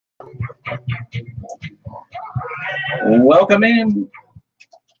Welcome in.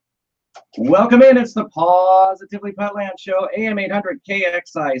 Welcome in. It's the Positively Petland Show, AM 800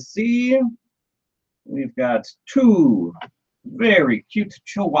 KXIC. We've got two very cute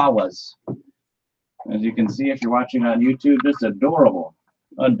Chihuahuas. As you can see, if you're watching on YouTube, just adorable,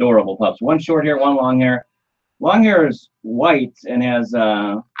 adorable pups. One short hair, one long hair. Long hair is white and has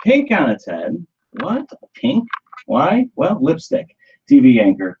pink on its head. What? Pink? Why? Well, lipstick. TV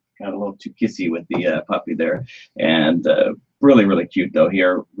anchor. Got a little too kissy with the puppy there. And really, really cute, though,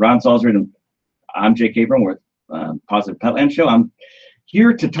 here. Ron Salzard, and I'm Jake Abram with Positive Petland Show. I'm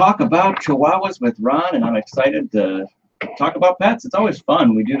here to talk about Chihuahuas with Ron, and I'm excited to talk about pets. It's always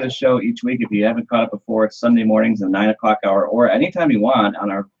fun. We do this show each week. If you haven't caught it before, it's Sunday mornings at 9 o'clock hour, or anytime you want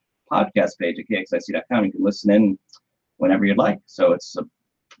on our podcast page at kxic.com. You can listen in whenever you'd like. So it's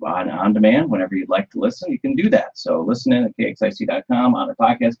on demand. Whenever you'd like to listen, you can do that. So listen in at kxic.com on our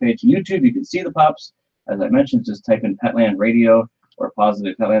podcast page. YouTube, you can see the pups. As I mentioned, just type in Petland Radio or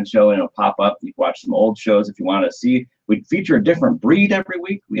Positive Petland Show, and it'll pop up. You can watch some old shows if you want to see. We feature a different breed every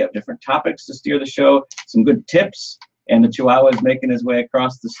week. We have different topics to steer the show, some good tips, and the Chihuahua is making his way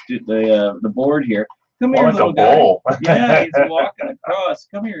across the board here. Come here, little guy. Yeah, he's walking across.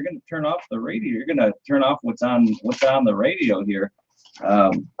 Come here. You're going to turn off the radio. You're going to turn off what's on the radio here.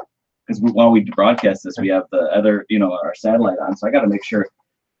 Because while we broadcast this, we have the other, our satellite on. So I got to make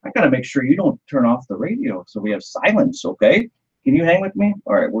sure you don't turn off the radio. So we have silence, okay? Can you hang with me?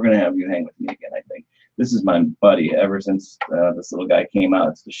 All right, we're going to have you hang with me again, I think. This is my buddy ever since this little guy came out.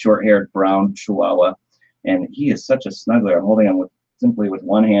 It's the short-haired brown Chihuahua, and he is such a snuggler. I'm holding him simply with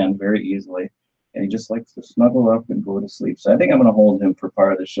one hand very easily, and he just likes to snuggle up and go to sleep. So I think I'm going to hold him for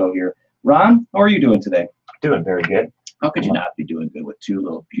part of the show here. Ron, how are you doing today? Doing very good. How could you not be doing good with two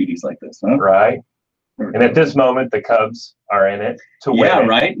little beauties like this, huh? Right. And at this moment, the Cubs are in it to win. Yeah,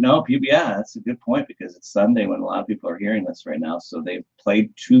 right. No, yeah, that's a good point, because it's Sunday when a lot of people are hearing this right now. So they've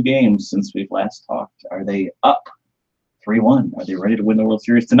played 2 games since we've last talked. Are they up 3-1? Are they ready to win the World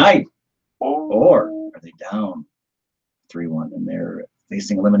Series tonight? Or are they down 3-1 and they're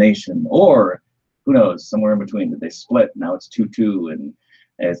facing elimination? Or who knows, somewhere in between? Did they split? Now it's 2-2, and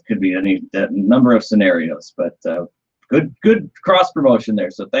it could be any number of scenarios. But good cross promotion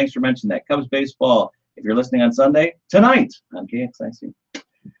there. So thanks for mentioning that. Cubs baseball, if you're listening on Sunday, tonight on KXIC.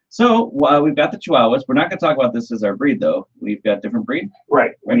 So we've got the Chihuahuas. We're not going to talk about this as our breed, though. We've got different breed.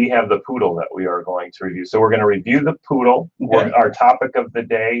 Right. We have the Poodle that we are going to review. So we're going to review the Poodle. Okay. Our topic of the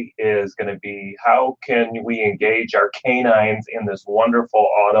day is going to be how can we engage our canines in this wonderful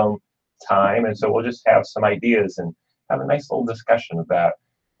autumn time. And so we'll just have some ideas and have a nice little discussion about,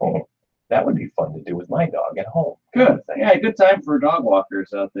 that would be fun to do with my dog at home. Good. Yeah, good time for dog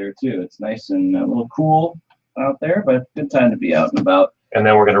walkers out there, too. It's nice and a little cool out there, but good time to be out and about. And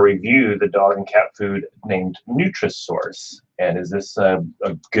then we're going to review the dog and cat food named NutriSource. And is this a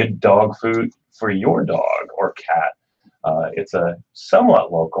good dog food for your dog or cat? It's a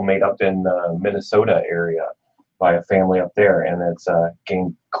somewhat local, made up in the Minnesota area by a family up there, and it's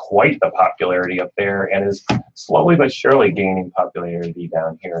gained quite the popularity up there, and is slowly but surely gaining popularity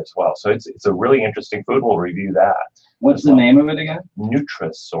down here as well. So it's a really interesting food. We'll review that. What's the name of it again?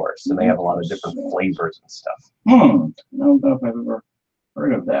 NutriSource, and they have a lot of different flavors and stuff. I don't know if I've ever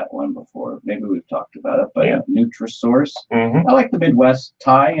heard of that one before. Maybe we've talked about it, but yeah. NutriSource. I like the Midwest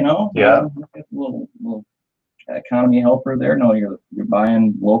tie, Yeah. A little economy helper there. No, you're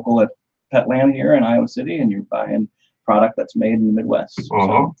buying local at Petland here in Iowa City, and you're buying product that's made in the Midwest.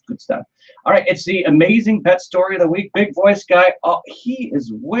 So good stuff. All right, it's the amazing pet story of the week. Big voice guy. Oh, he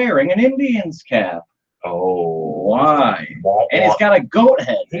is wearing an Indians cap. Oh, why? And he's got a goat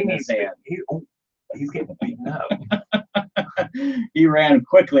head in his hand. He's getting beaten up. He ran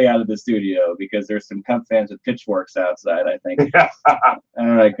quickly out of the studio because there's some Cub fans with pitchforks outside, I think. All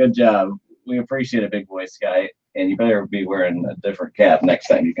right, good job. We appreciate it, big voice guy. And you better be wearing a different cap next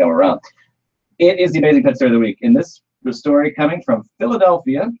time you come around. It is the amazing pet story of the week. And the story coming from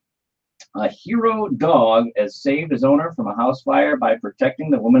Philadelphia. A hero dog has saved his owner from a house fire by protecting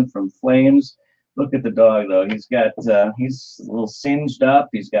the woman from flames. Look at the dog, though. He's a little singed up.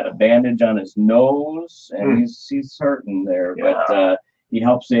 He's got a bandage on his nose, and he's hurting there. Yeah. But he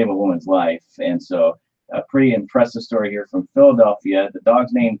helped save a woman's life. And so a pretty impressive story here from Philadelphia. The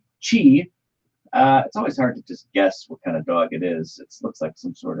dog's name, Chi. It's always hard to just guess what kind of dog it is. It looks like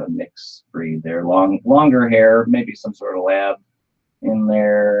some sort of mixed breed there. Longer hair, maybe some sort of lab in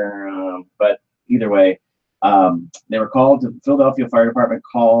there. But either way, they were called. The Philadelphia Fire Department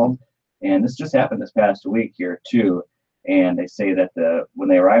called, and this just happened this past week here too. And they say that when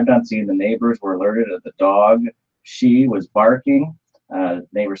they arrived on scene, the neighbors were alerted that the dog, she was barking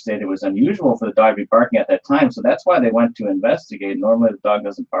Neighbors said it was unusual for the dog to be barking at that time, so that's why they went to investigate. Normally, the dog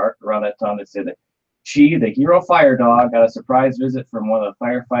doesn't bark around that time. They said that Chi, the hero fire dog, got a surprise visit from one of the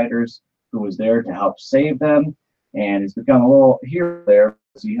firefighters who was there to help save them, and he's become a little hero there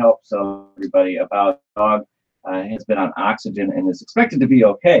as he helps everybody about. The dog has been on oxygen and is expected to be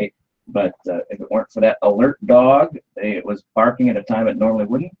okay. But if it weren't for that alert dog, it was barking at a time it normally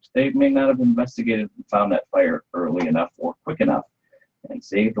wouldn't, they may not have investigated and found that fire early enough or quick enough and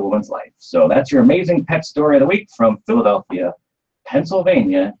saved the woman's life. So that's your amazing pet story of the week from Philadelphia,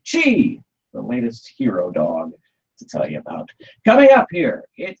 Pennsylvania. Chi, the latest hero dog to tell you about. Coming up here,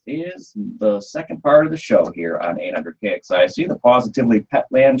 it is the second part of the show here on 800 KXIC, the Positively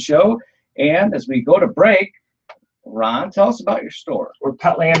Petland show. And as we go to break, Ron, tell us about your store. We're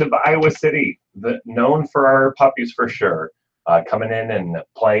Petland of Iowa City, known for our puppies for sure. Coming in and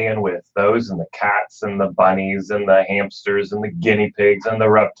playing with those and the cats and the bunnies and the hamsters and the guinea pigs and the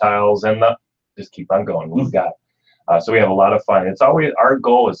reptiles and just keep on going. We've got so we have a lot of fun. It's always our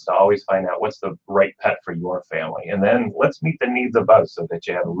goal is to always find out what's the right pet for your family, and then let's meet the needs of both so that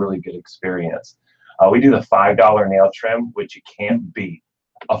you have a really good experience. We do the $5 nail trim, which you can't beat.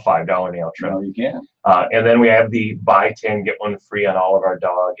 A $5 nail trim. No, you can. And then we have the buy 10 get one free on all of our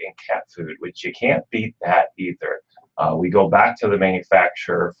dog and cat food, which you can't beat that either. We go back to the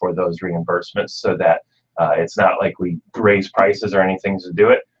manufacturer for those reimbursements so that it's not like we raise prices or anything to do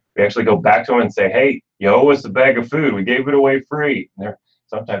it. We actually go back to them and say, hey, you owe us a bag of food. We gave it away free. And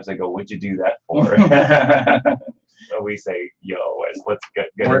sometimes they go, what'd you do that for? So we say, yo, let's get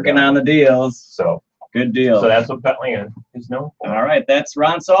working on the deals. So good deal. So that's what Petland is known for. All right, that's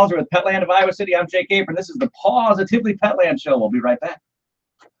Ron Salzer with Petland of Iowa City. I'm Jake Apron. This is the Positively Petland show. We'll be right back.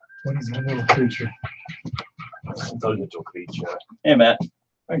 What is that little creature? It's a little creature. Hey, Matt.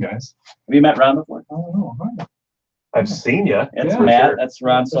 Hi, guys. Have you met Ron before? I don't know. Hi. I've seen you. That's Yeah, Matt. sure. That's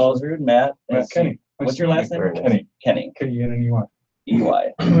Ron Salzer. Matt. Matt Kenny. What's your last name? Kenny. Kenny. K-E-N-N-E-Y.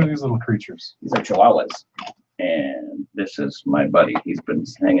 E-Y. What are these little creatures? These are Chihuahuas. And this is my buddy. He's been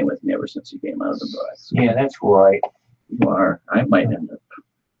hanging with me ever since he came out of the box. Yeah, that's right. You are. I might end up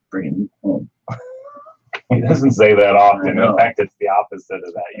bringing you home. He doesn't say that often. I know. In fact, it's the opposite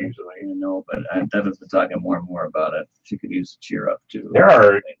of that I usually. know, but Devin's been talking more and more about it. She could use a cheer up too. There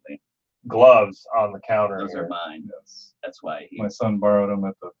are lately. gloves on the counter. Those here. are mine. Yes. That's why he. My son borrowed them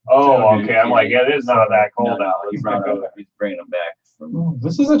at the. Oh, tailgate. okay. I'm like, yeah, it is not that cold No, out. he Let's brought go them, there. he's bringing them back from. Oh,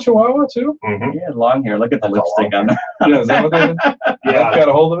 this is a Chihuahua too? Mhm. Yeah, long hair. Look at the That's a lipstick long on that. Yeah, is that what they did? Yeah. Got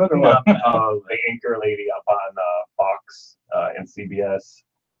a hold of it or what? The anchor lady up on Fox and CBS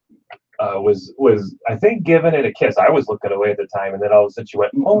was I think giving it a kiss. I was looking away at the time, and then all of a sudden she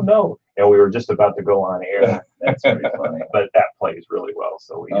went, "Oh no!" And we were just about to go on air. That's pretty funny. But that plays really well.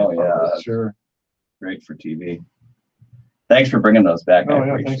 So we. Oh, had fun yeah. with that. Sure. Great for TV. Thanks for bringing those back. Oh, I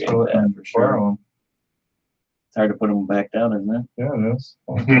yeah, appreciate thanks for letting that me for sure. borrow 'em. It's hard to put them back down, isn't it? Yeah, it is.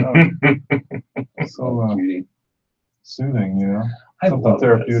 Oh, yeah. It's so Cutie. soothing, you know? I Something love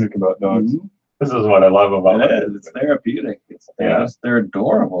therapeutic about dogs. Mhm. This is what I love about It it. is. It's therapeutic. Yeah. They're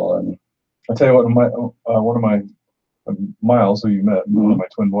adorable. And I'll tell you what, one of my Miles, who you met, one of my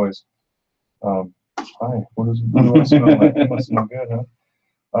twin boys. Hi, what do I smell like? It must smell good,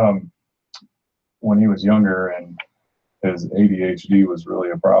 huh? When he was younger and his ADHD was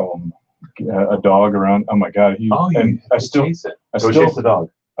really a problem, a dog around. Oh my God, I still chase it. Go chase the dog.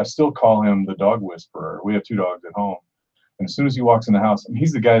 I still call him the dog whisperer. We have 2 dogs at home. And as soon as he walks in the house,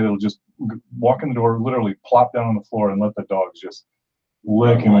 he's the guy that'll just walk in the door, literally plop down on the floor and let the dogs just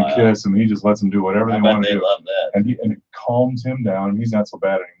lick him and kiss him. He just lets them do whatever they want to they do. love that. And it calms him down. He's not so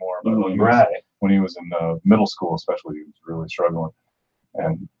bad anymore. But when he was in middle school, especially, he was really struggling.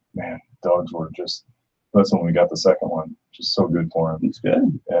 And man, dogs were that's when we got the second one. Just so good for him. It's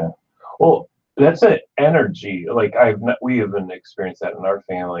good. Yeah. Well, that's an energy. Like we haven't experienced that in our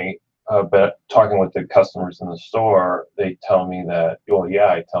family. But talking with the customers in the store, they tell me that, well, yeah,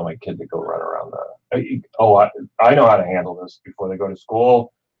 I tell my kid to go run around I know how to handle this before they go to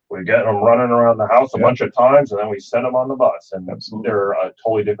school. We get them running around the house a bunch of times, and then we send them on the bus, and they're a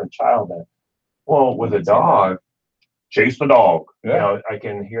totally different child then. Well, with a dog, chase the dog. Yeah. You know, I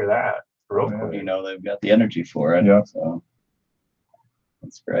can hear that real Yeah. quick. You know, they've got the energy for it. Yeah. So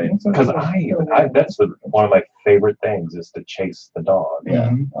that's great. Because that's one of my favorite things is to chase the dog. Yeah.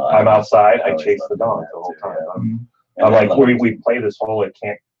 Mhm. I'm outside, I always chase love the dog that the whole too, time. yeah. Mhm. And I'm I like, love we play this whole, it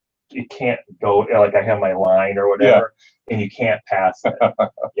can't go, like I have my line or whatever, and you can't pass it,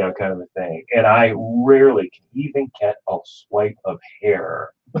 kind of a thing. And I rarely can even get a swipe of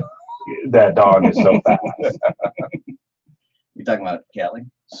hair. That dog is so fast. You talking about Callie?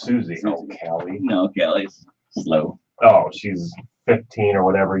 Susie. Oh, Callie. No, Callie's slow. Oh, she's 15 or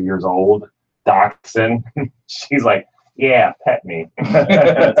whatever years old, dachshund. She's like, yeah, pet me.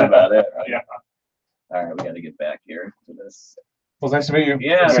 That's about it, right? Yeah. All right, we got to get back here to this. Well, nice to meet you.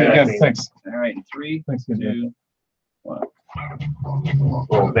 Yeah, See you nice again. to meet you. Thanks. All right, in 3, Thanks, good 2, 1.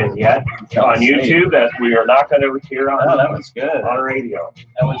 Little vignette on YouTube that we are not going to hear on, Oh, that was good. on radio.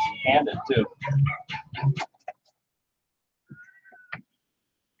 That was candid too.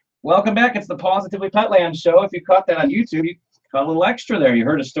 Welcome back. It's the Positively Petland show. If you caught that on YouTube, you caught a little extra there. You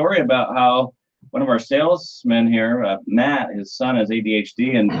heard a story about how one of our salesmen here, Matt, his son has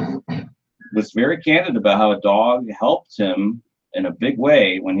ADHD, and was very candid about how a dog helped him in a big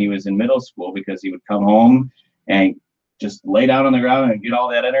way when he was in middle school, because he would come home and just lay down on the ground and get all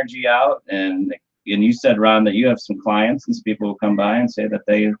that energy out. And you said, Ron, that you have some clients and some people who come by and say that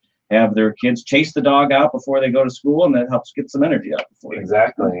they have their kids chase the dog out before they go to school, and that helps get some energy out before.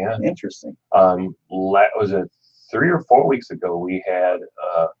 Exactly, yeah. Interesting. Was it 3 or 4 weeks ago? We had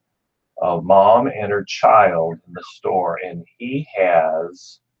a mom and her child in the store, and he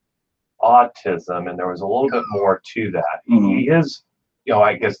has autism, and there was a little bit more to that. Mm-hmm. He is,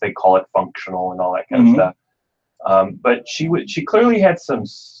 I guess they call it functional and all that kind of stuff. But she clearly had some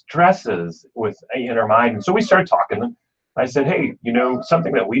stresses in her mind, and so we started talking. I said, hey,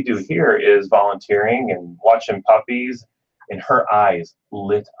 something that we do here is volunteering and watching puppies, and her eyes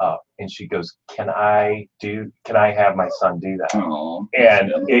lit up, and she goes, can I have my son do that? Oh,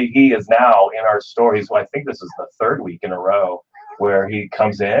 and he is now in our store. So I think this is the 3rd week in a row where he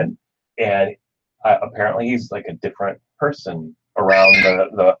comes in, and apparently he's like a different person around have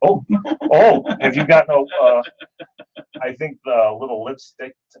you gotten I think the little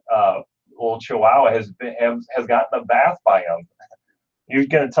lipstick little chihuahua has gotten a bath by him. You're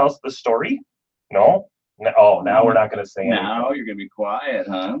gonna tell us the story? No? Oh, now we're not gonna say anything. Now you're gonna be quiet,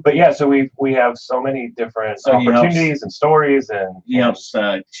 huh? But yeah, so we have so many different opportunities and stories, and he helps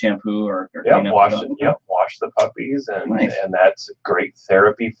shampoo or wash the puppies, and nice. And that's great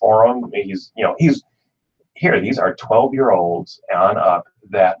therapy for him. He's these are 12-year-olds on up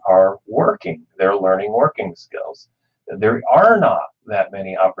that are working. They're learning working skills. There are not that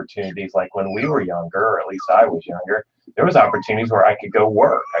many opportunities like when we were younger, or at least I was younger. There was opportunities where I could go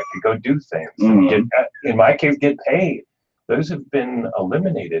work, I could go do things, and in my case, get paid. Those have been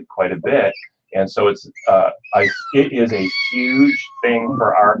eliminated quite a bit, and so it is a huge thing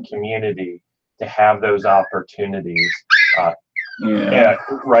for our community to have those opportunities.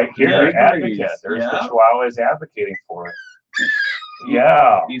 Right here, advocate. There's the Chihuahua is advocating for it.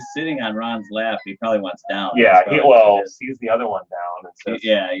 Yeah. He's sitting on Ron's lap. He probably wants down. Yeah. He sees the other one down and says,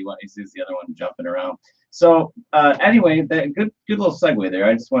 he sees the other one jumping around. So anyway, good little segue there.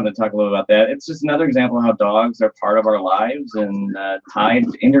 I just wanted to talk a little about that. It's just another example of how dogs are part of our lives and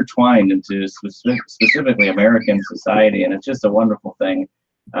intertwined into specifically American society, and it's just a wonderful thing.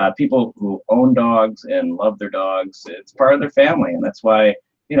 People who own dogs and love their dogs, it's part of their family, and that's why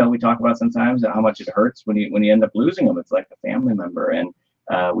we talk about sometimes how much it hurts when you end up losing them. It's like a family member, and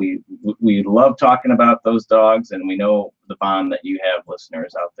we love talking about those dogs, and we know the bond that you have,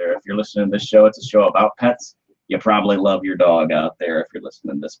 listeners out there. If you're listening to this show, it's a show about pets. You probably love your dog out there if you're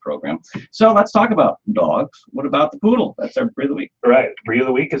listening to this program. So let's talk about dogs. What about the Poodle? That's our breed of the week. Right. Breed of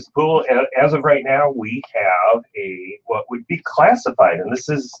the week is the Poodle. As of right now, we have what would be classified, and this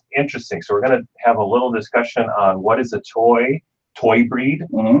is interesting. So we're going to have a little discussion on what is a toy breed.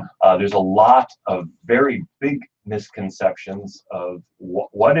 There's a lot of very big misconceptions of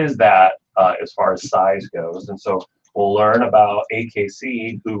what is that as far as size goes, and so we'll learn about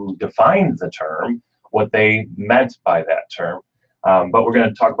AKC, who defines the term, what they meant by that term. But we're going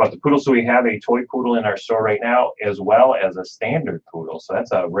to talk about the Poodle. So we have a toy Poodle in our store right now, as well as a standard Poodle. So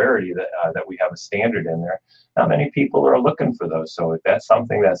that's a rarity that we have a standard in there. Not many people are looking for those. So if that's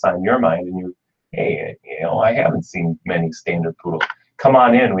something that's on your mind, and I haven't seen many standard Poodles, come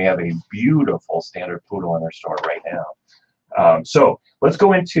on in. We have a beautiful standard Poodle in our store right now. So let's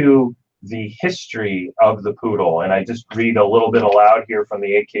go into the history of the Poodle. And I just read a little bit aloud here from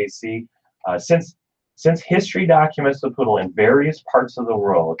the AKC. Since history documents the Poodle in various parts of the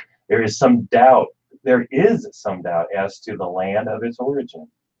world, there is some doubt as to the land of its origin.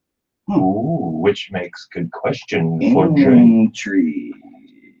 Ooh, which makes good question for Intrigue.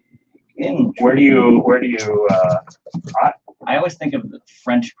 Where do you I always think of the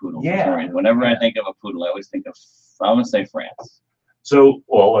French Poodle. Yeah. Whenever I think of a Poodle, I always think of, I want to say France. So,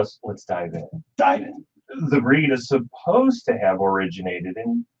 well, let's dive in. Dive in. The breed is supposed to have originated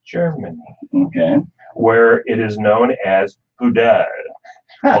in Germany. Okay. Where it is known as Poodle.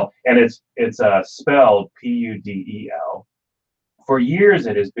 Well, and it's spelled Pudel. For years,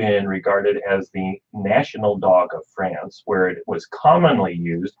 it has been regarded as the national dog of France, where it was commonly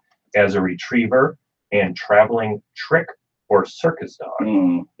used as a retriever and traveling trick or circus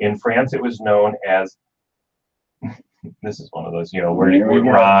dog. In France, it was known as, this is one of those, where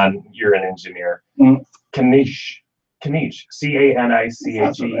Ron, you're an engineer, Caniche,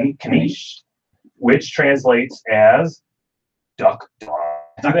 C-A-N-I-C-H-E, Caniche, which translates as duck dog.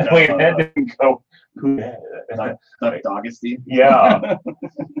 We had to go, Petlandiowacity. yeah.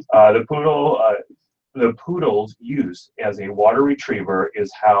 The poodle's use as a water retriever is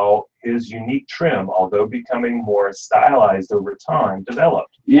how his unique trim, although becoming more stylized over time,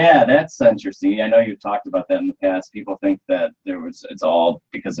 developed. Yeah, that's interesting. I know you've talked about that in the past. People think that it's all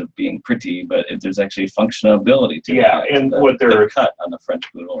because of being pretty, but there's actually functionality to it. And what they're cut on the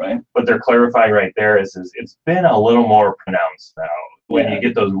French poodle, right? What they're clarifying right there is it's been a little more pronounced now. When you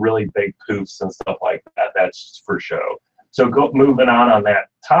get those really big poofs and stuff like that, that's for show. So moving on that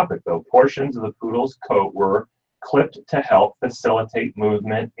topic though, portions of the poodle's coat were clipped to help facilitate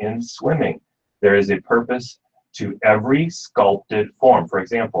movement in swimming. There is a purpose to every sculpted form. For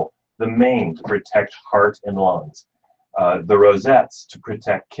example, the mane to protect heart and lungs, the rosettes to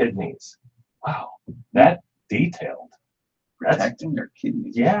protect kidneys. Wow, that detailed. Protecting their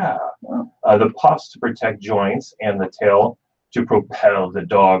kidneys. Yeah. Wow. The puffs to protect joints and the tail to propel the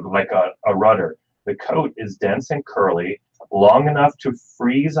dog like a rudder. The coat is dense and curly, long enough to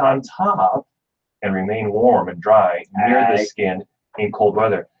freeze on top and remain warm and dry near the skin in cold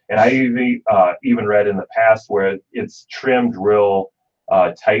weather. And I even read in the past where it's trimmed real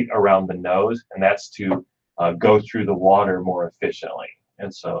tight around the nose, and that's to go through the water more efficiently.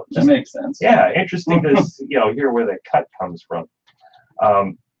 And so that makes sense. Yeah, interesting to hear where the cut comes from.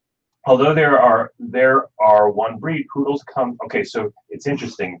 Although there are one breed, poodles come. Okay, so it's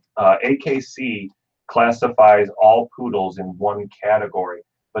interesting. AKC classifies all poodles in one category,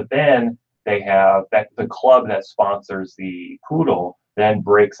 but then they have the club that sponsors the poodle then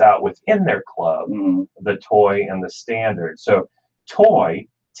breaks out within their club the toy and the standard. So toy,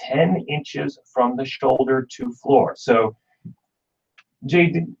 10 inches from the shoulder to floor. So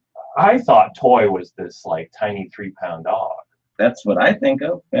Jay, I thought toy was this like tiny 3-pound dog. That's what I think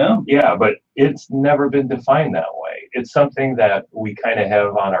of, yeah. Yeah, but it's never been defined that way. It's something that we kind of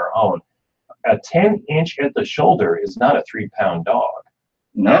have on our own. A 10-inch at the shoulder is not a 3-pound dog.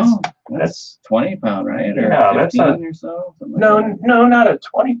 No, that's 20-pound, right? Or yeah, 15 or so? No, not a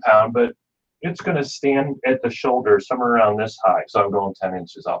 20-pound, but it's going to stand at the shoulder somewhere around this high. So I'm going 10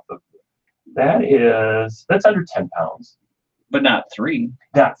 inches off the. That's under 10 pounds. But not 3.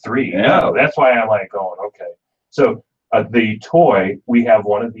 Not 3. Yeah. No, that's why I'm like going okay. So. The toy, we have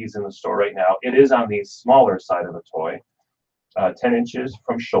one of these in the store right now. It is on the smaller side of a toy, 10 inches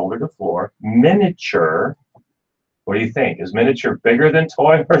from shoulder to floor. Miniature, what do you think? Is miniature bigger than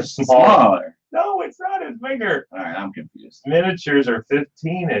toy or smaller? No, it's not as bigger. All right, I'm confused. Miniatures are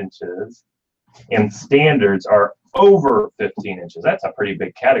 15 inches, and standards are over 15 inches. That's a pretty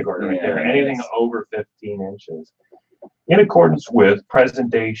big category right there. Anything over 15 inches. In accordance with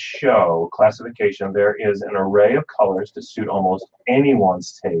present-day show classification, there is an array of colors to suit almost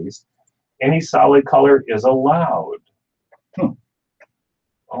anyone's taste. Any solid color is allowed. Oh,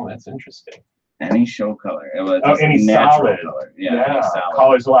 that's interesting. Any show color. Any solid color. Yeah, any solid.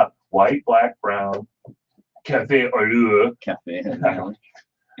 Colors allowed. White, black, brown, cafe au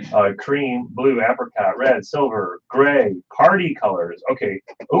lait, cream, blue, apricot, red, silver, gray, party colors. Okay.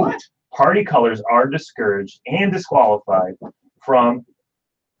 Ooh. Party colors are discouraged and disqualified from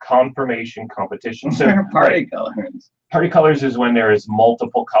conformation competition. So party colors. Party colors is when there is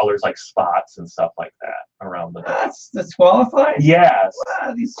multiple colors like spots and stuff like that around the dog. That's disqualified? Yes.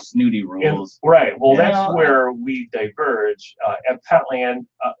 Wow, these snooty rules. Right. Well, that's where we diverge. At Petland,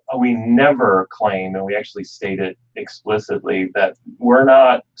 we never claim, and we actually state it explicitly, that we're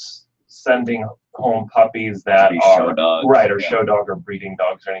not sending home puppies that are show dogs. Right, or show dog or breeding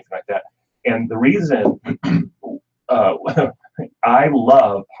dogs or anything like that. And the reason I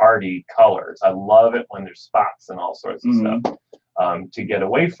love party colors. I love it when there's spots and all sorts of stuff. To get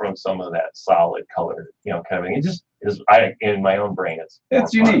away from some of that solid color, kind of thing. It just is. In my own brain,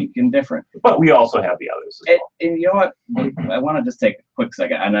 it's unique and different. But we also have the others as well. And you know what? I want to just take a quick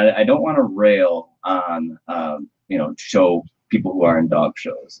second, and I don't want to rail on show people who are in dog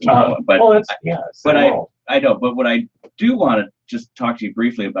shows. But I don't. But what I do want to just talk to you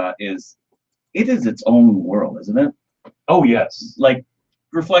briefly about is it is its own world, isn't it? Oh yes. Like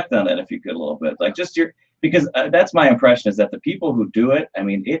reflect on that if you could a little bit. Like just because that's my impression is that the people who do it, I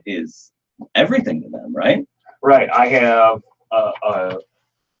mean, it is everything to them, right? Right. I have a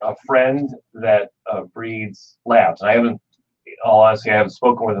friend that breeds labs. I haven't. all honesty, I haven't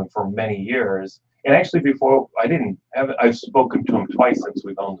spoken with him for many years. And actually, before I've spoken to him twice since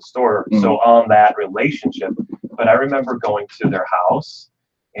we've owned the store. So on that relationship, but I remember going to their house,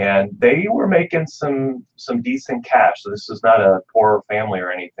 and they were making some decent cash. So this is not a poor family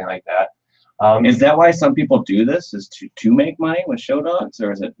or anything like that. Is that why some people do this? Is to make money with show dogs,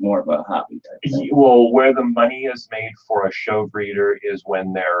 or is it more of a hobby type thing? Well, where the money is made for a show breeder is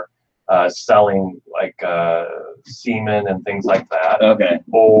when they're selling like semen and things like that. Okay.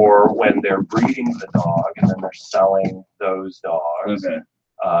 Or when they're breeding the dog and then they're selling those dogs.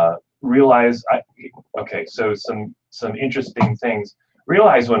 Okay. So some interesting things.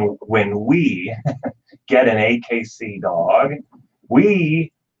 Realize when we get an AKC dog,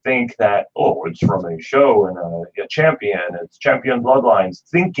 we think that, oh, it's from a show and a champion, it's champion bloodlines,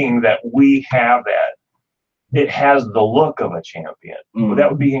 thinking that we have that. It has the look of a champion. Well, that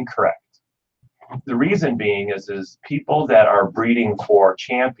would be incorrect. The reason being is people that are breeding for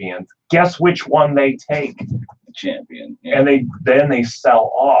champions, guess which one they take? Champion. Yeah. And then they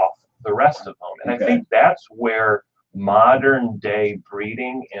sell off the rest of them. And I think that's where modern day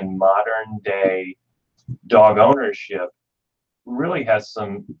breeding and modern day dog ownership really has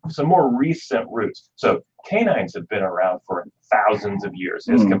some more recent roots. So canines have been around for thousands of years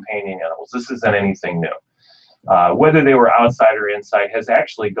as companion animals. This isn't anything new. Whether they were outside or inside has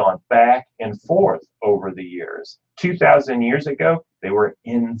actually gone back and forth over the years. 2,000 years ago, they were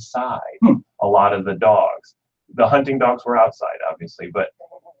inside, a lot of the dogs. The hunting dogs were outside, obviously, but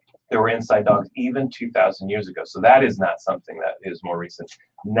there were inside dogs even 2,000 years ago. So that is not something that is more recent.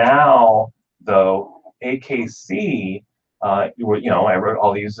 Now, though, AKC, I wrote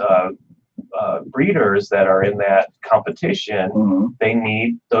all these breeders that are in that competition, they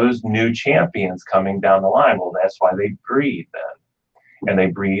need those new champions coming down the line. Well, that's why they breed then. And they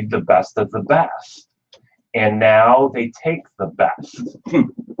breed the best of the best. And now they take the best.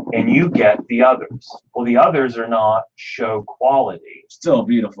 And you get the others. Well, the others are not show quality. Still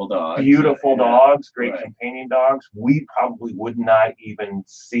beautiful dogs. Beautiful dogs, great companion dogs. We probably would not even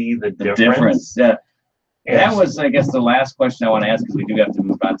see the difference. Yeah. That was, I guess, the last question I want to ask, because we do have to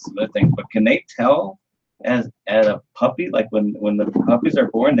move on to some other things. But can they tell as a puppy, like when the puppies are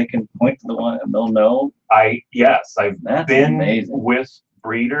born, they can point to the one and they'll know? Yes, I've been amazing. With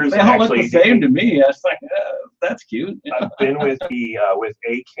breeders. They all look the same to me. It's like, that's cute. I've been with with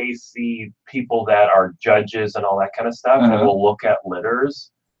AKC people that are judges and all that kind of stuff, and we'll look at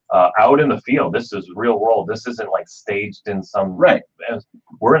litters. Out in the field, this is real world. This isn't like staged in some. Right.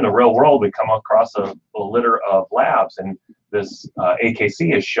 We're in the real world. We come across a litter of labs, and this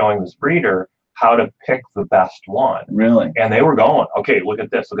AKC is showing this breeder how to pick the best one. Really? And they were going, okay, look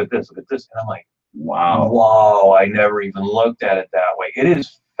at this, look at this, look at this. And I'm like, wow. Whoa, I never even looked at it that way. It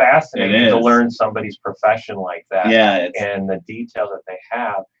is fascinating to learn somebody's profession like that. Yeah. And the detail that they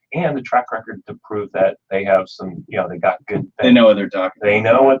have. And the track record to prove that they have some, they got good things. They know what they're talking about. They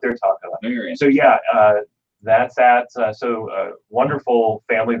know what they're talking about. Very so yeah, that's that. Wonderful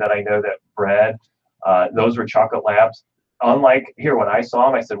family that I know that bred. Those were chocolate labs. Unlike here, when I saw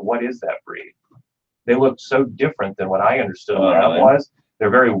them, I said, what is that breed? They looked so different than what I understood a lab was.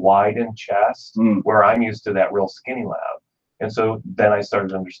 They're very wide in chest, where I'm used to that real skinny lab. And so then I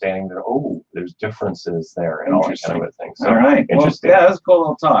started understanding that, there's differences there and all that kind of thing. So, all right. Interesting. Well, yeah, that's a cool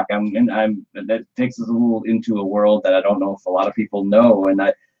little talk. That takes us a little into a world that I don't know if a lot of people know. And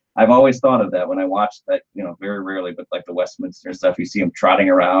I've always thought of that when I watched that, very rarely, but like the Westminster stuff, you see them trotting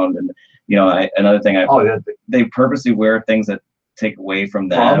around. And, another thing, they purposely wear things that take away from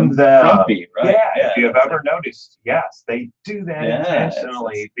them. Frumpy, right? Yeah, if you've ever noticed, yes, they do that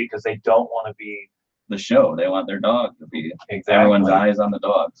intentionally because they don't want to be the show. They want their dog to be everyone's eyes on the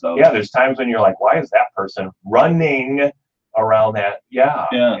dog. So yeah, there's times when you're like, why is that person running around that? Yeah.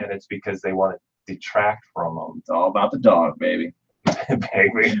 And it's because they want to detract from them. It's all about the dog, baby.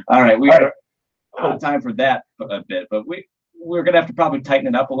 Baby. All right, we are out of time for that a bit, but we're gonna have to probably tighten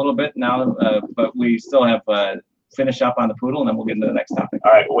it up a little bit now. But we still have finish up on the poodle, and then we'll get into the next topic.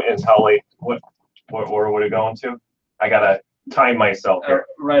 All right, it's how late? What are we going to? I gotta time myself here.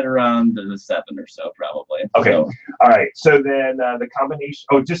 Right around the 7 or so, probably. Okay. So, all right. So then the combination.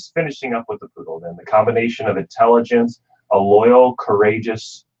 Oh, just finishing up with the poodle. Then the combination of intelligence, a loyal,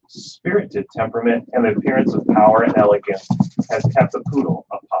 courageous, spirited temperament, and the appearance of power and elegance has kept the poodle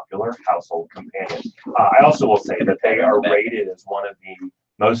a popular household companion. I also will say that they are rated as one of the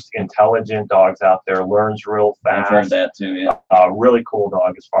most intelligent dogs out there. Learns real fast. I've heard that too. Yeah. Really cool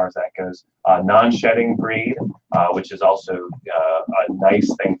dog as far as that goes. Non-shedding breed, which is also a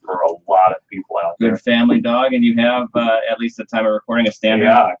nice thing for a lot of people out Good there. family dog, and you have at least at the time of recording a standard.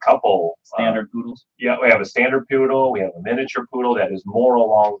 Yeah, a couple. Standard poodles. Yeah, we have a standard poodle. We have a miniature poodle that is more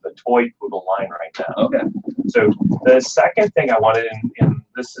along the toy poodle line right now. Okay. So the second thing I wanted, and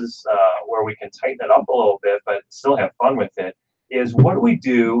this is where we can tighten it up a little bit, but still have fun with it, is what do we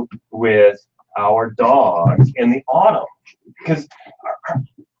do with our dogs in the autumn? Because,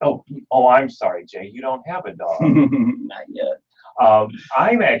 I'm sorry, Jay, you don't have a dog. Not yet.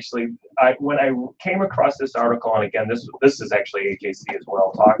 I'm actually, when I came across this article, and again, this is actually AJC as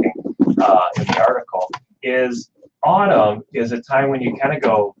well talking in the article, is autumn is a time when you kind of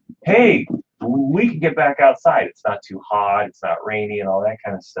go, hey, we can get back outside. It's not too hot, it's not rainy, and all that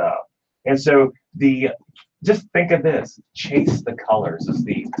kind of stuff. And so just think of this, Chase the Colors is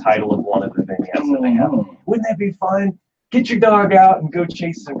the title of one of the vignettes that they have. Wouldn't that be fun? Get your dog out and go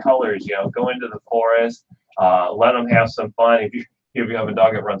chase some colors, go into the forest, let them have some fun. If you have a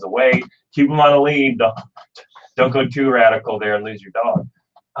dog that runs away, keep them on a lead. Don't go too radical there and lose your dog.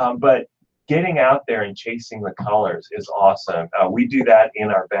 But getting out there and chasing the colors is awesome. We do that in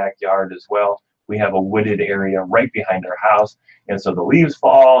our backyard as well. We have a wooded area right behind our house, and so the leaves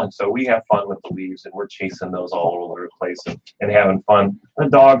fall, and so we have fun with the leaves, and we're chasing those all over the place and having fun. The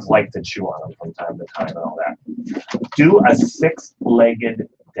dogs like to chew on them from time to time and all that. Do a 6-legged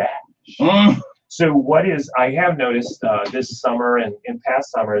dash. So I have noticed this summer and in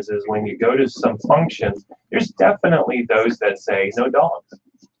past summers is when you go to some functions, there's definitely those that say no dogs.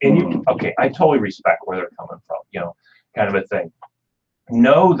 And okay, I totally respect where they're coming from, kind of a thing.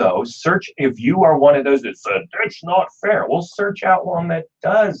 No, though, search if you are one of those that said, that's not fair. We'll search out one that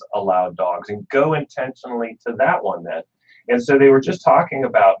does allow dogs and go intentionally to that one then. And so they were just talking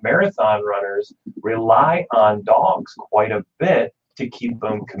about marathon runners rely on dogs quite a bit to keep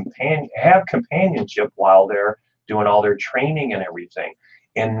them have companionship while they're doing all their training and everything.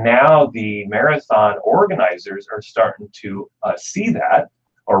 And now the marathon organizers are starting to see that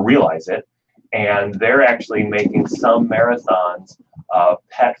or realize it. And they're actually making some marathons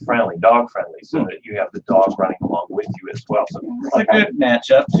pet friendly, dog friendly, so that you have the dog running along with you as well. So it's a good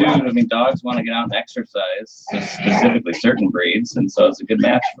matchup too. I mean, dogs want to get out and exercise, specifically certain breeds, and so it's a good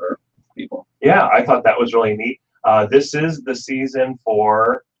match for people. Yeah, I thought that was really neat. This is the season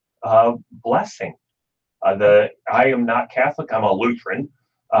for blessing. I am not Catholic, I'm a Lutheran,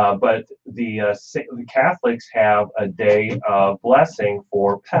 but the Catholics have a day of blessing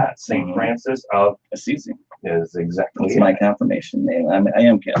for pets. St. Francis of Assisi is exactly That's my confirmation name. I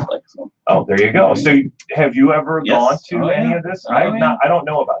am Catholic. So. Oh, there you go. So have you ever gone to any of this? I don't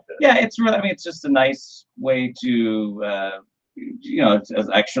know about this. Yeah, it's really, it's just a nice way to, it's an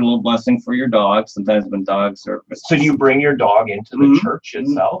extra little blessing for your dog. Sometimes when dogs are. So you bring your dog into the church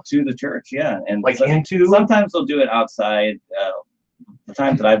itself? To the church, yeah. And like sometimes they'll do it outside. The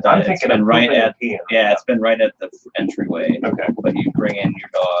times that I've done it, it's been right at it's been right at the entryway. Okay. But you bring in your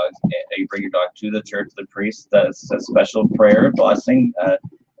dog. You bring your dog to the church. The priest does a special prayer, blessing.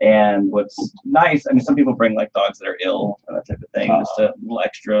 And what's nice, some people bring like dogs that are ill and that type of thing, just a little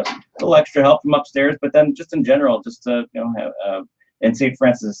extra help from upstairs. But then just in general, just to have and St.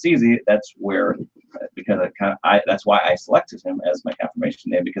 Francis of Assisi, that's where because that's why I selected him as my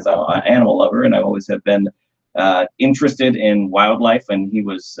confirmation name, because I'm an animal lover and I always have been interested in wildlife. And he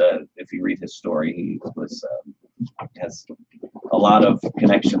was, if you read his story, he was has a lot of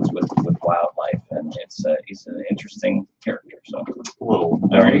connections with wildlife, and he's an interesting character. So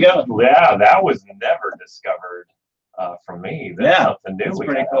there you go. Yeah, that was never discovered from me. That's something new. That's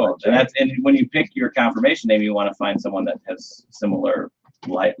pretty cool. And when you pick your confirmation name, you want to find someone that has similar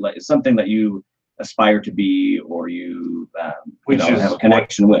like something that you aspire to be, or you have a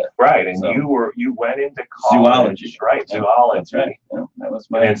connection with. Right, and so, you went into college, zoology, right? Zoology. That's right. Yeah, that was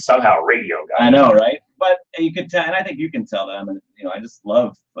and somehow radio got I know, right? But you could tell, and I think you can tell that I just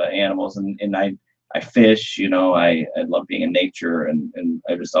love animals, and I fish. I love being in nature, and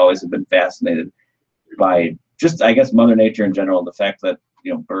I just always have been fascinated by just, I guess, Mother Nature in general. The fact that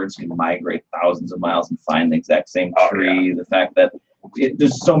birds can migrate thousands of miles and find the exact same tree. The fact that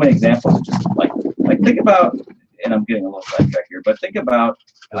there's so many examples of just like think about, and I'm getting a little sidetracked here, but think about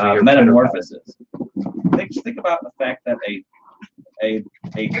metamorphosis. Think about the fact that a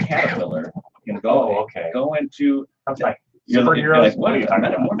caterpillar can go into you're like, what is a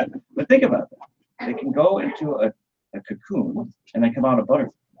metamorphosis? But think about that. They can go into a cocoon and then come out a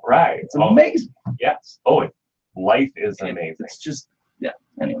butterfly. Right. It's amazing. Yes. Life is amazing. It's just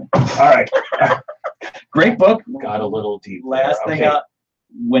anyway. All right. Great book. Got a little deep. Last thing out,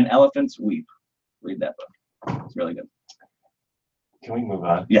 When Elephants Weep. Read that book. It's really good. Can we move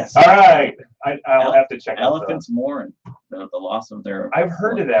on? Yes. All right. I'll have to check out Elephants mourn the loss of their. I've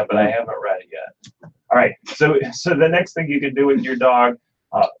heard of that, but I haven't read it yet. All right. So the next thing you can do with your dog,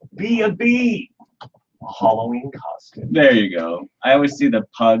 be a bee. A Halloween costume. There you go. I always see the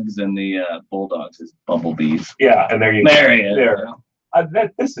pugs and the bulldogs as bumblebees. Yeah, and there you go. There he is. There.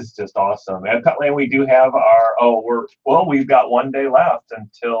 This is just awesome. At Petland, we do have we've got 1 day left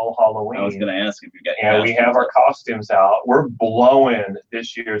until Halloween. I was going to ask if you got. And we have our costumes out. We're blowing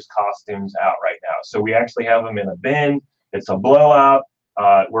this year's costumes out right now. So we actually have them in a bin. It's a blowout.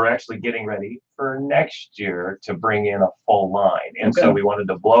 We're actually getting ready for next year to bring in a full line. And so we wanted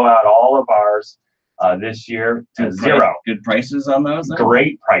to blow out all of ours this year to zero. Good prices on those? Then?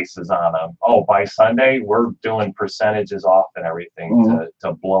 Great prices on them. Oh, by Sunday, we're doing percentages off and everything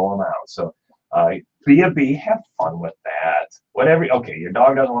to blow them out. So be a bee, have fun with that. Okay, your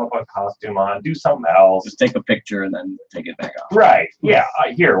dog doesn't want to put a costume on, do something else. Just take a picture and then take it back off. Right, yeah.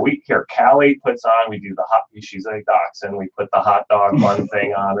 Here, Callie puts on, we do she's a dachshund, we put the hot dog bun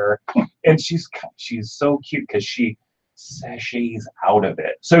thing on her. And she's so cute because she sashays out of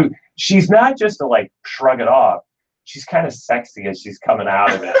it. So she's not just to like shrug it off. She's kind of sexy as she's coming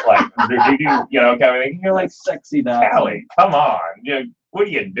out of it. Like, you're like, sexy dog. Callie, come on. What are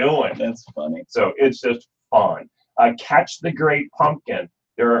you doing? That's funny. So it's just fun. Catch the Great Pumpkin.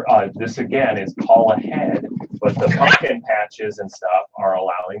 This again is call ahead, but the pumpkin patches and stuff are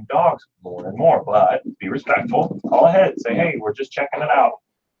allowing dogs more and more. But be respectful. Call ahead. Say, hey, we're just checking it out,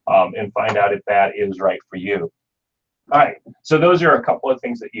 and find out if that is right for you. All right. So those are a couple of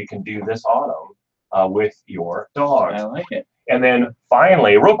things that you can do this autumn with your dog. I like it. And then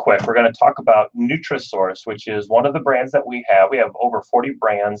finally, real quick, we're going to talk about NutriSource, which is one of the brands that we have. We have over 40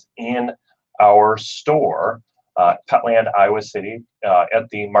 brands in our store, Petland, Iowa City, at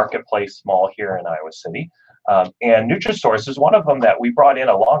the Marketplace Mall here in Iowa City. And NutriSource is one of them that we brought in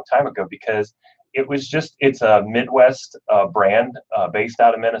a long time ago because it's a Midwest brand based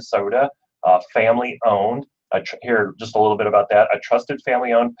out of Minnesota, family owned. Here, just a little bit about that. A trusted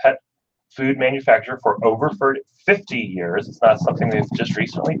family owned pet food manufacturer for over 50 years. It's not something they've just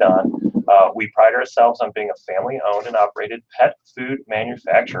recently done. We pride ourselves on being a family-owned and operated pet food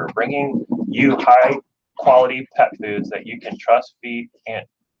manufacturer, bringing you high-quality pet foods that you can trust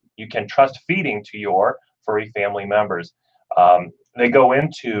feeding to your furry family members. They go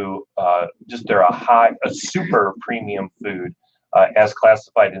into they're a super premium food as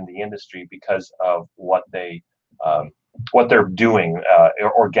classified in the industry because of what they're doing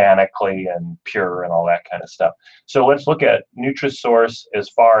organically and pure and all that kind of stuff. So let's look at NutriSource as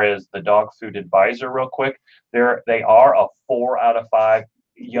far as the dog food advisor real quick. They are a 4 out of 5.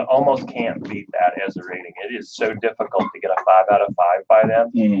 You almost can't beat that as a rating. It is so difficult to get a 5 out of 5 by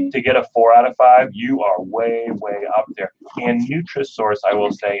them. To get a 4 out of 5, you are way, way up there. And NutriSource, I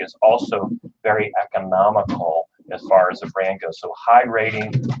will say, is also very economical as far as the brand goes. So high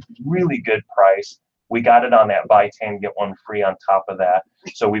rating, really good price. We got it on that buy 10, get 1 free on top of that.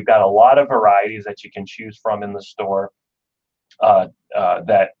 So we've got a lot of varieties that you can choose from in the store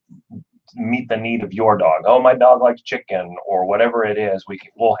that meet the need of your dog. Oh, my dog likes chicken or whatever it is.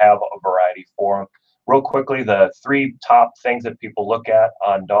 We'll have a variety for them. Real quickly, the 3 top things that people look at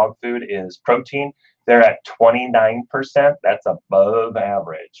on dog food is protein. They're at 29%. That's above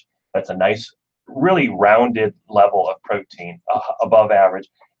average. That's a nice, really rounded level of protein, above average.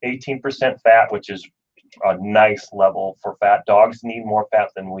 18% fat, which is a nice level for fat. Dogs need more fat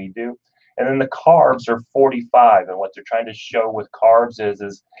than we do. And then the carbs are 45. And what they're trying to show with carbs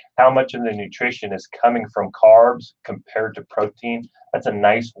is how much of the nutrition is coming from carbs compared to protein. That's a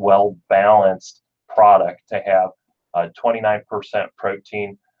nice, well-balanced product to have 29%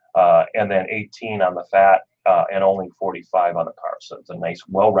 protein and then 18 on the fat and only 45 on the carbs. So it's a nice,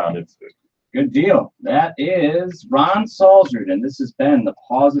 well-rounded food. Good deal. That is Ron Salzard, and this has been the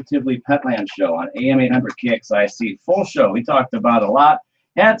Positively Petland Show on AM 800 KXIC. Full show. We talked about a lot,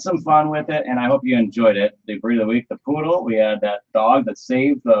 had some fun with it, and I hope you enjoyed it. The breed of the week, the Poodle. We had that dog that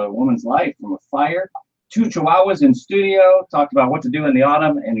saved the woman's life from a fire. 2 Chihuahuas in studio. Talked about what to do in the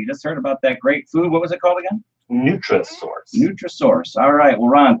autumn, and you just heard about that great food. What was it called again? NutriSource. NutriSource. All right. Well,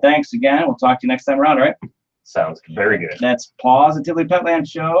 Ron, thanks again. We'll talk to you next time around, all right? Sounds very good. That's Positively Petland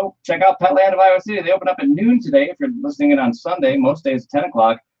Show. Check out Petland of Iowa City. They open up at noon today. If you're listening in on Sunday, most days at 10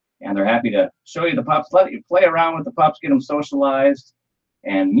 o'clock. And they're happy to show you the pups, let you play around with the pups, get them socialized,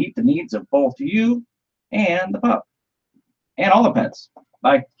 and meet the needs of both you and the pup. And all the pets.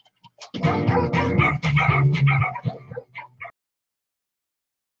 Bye.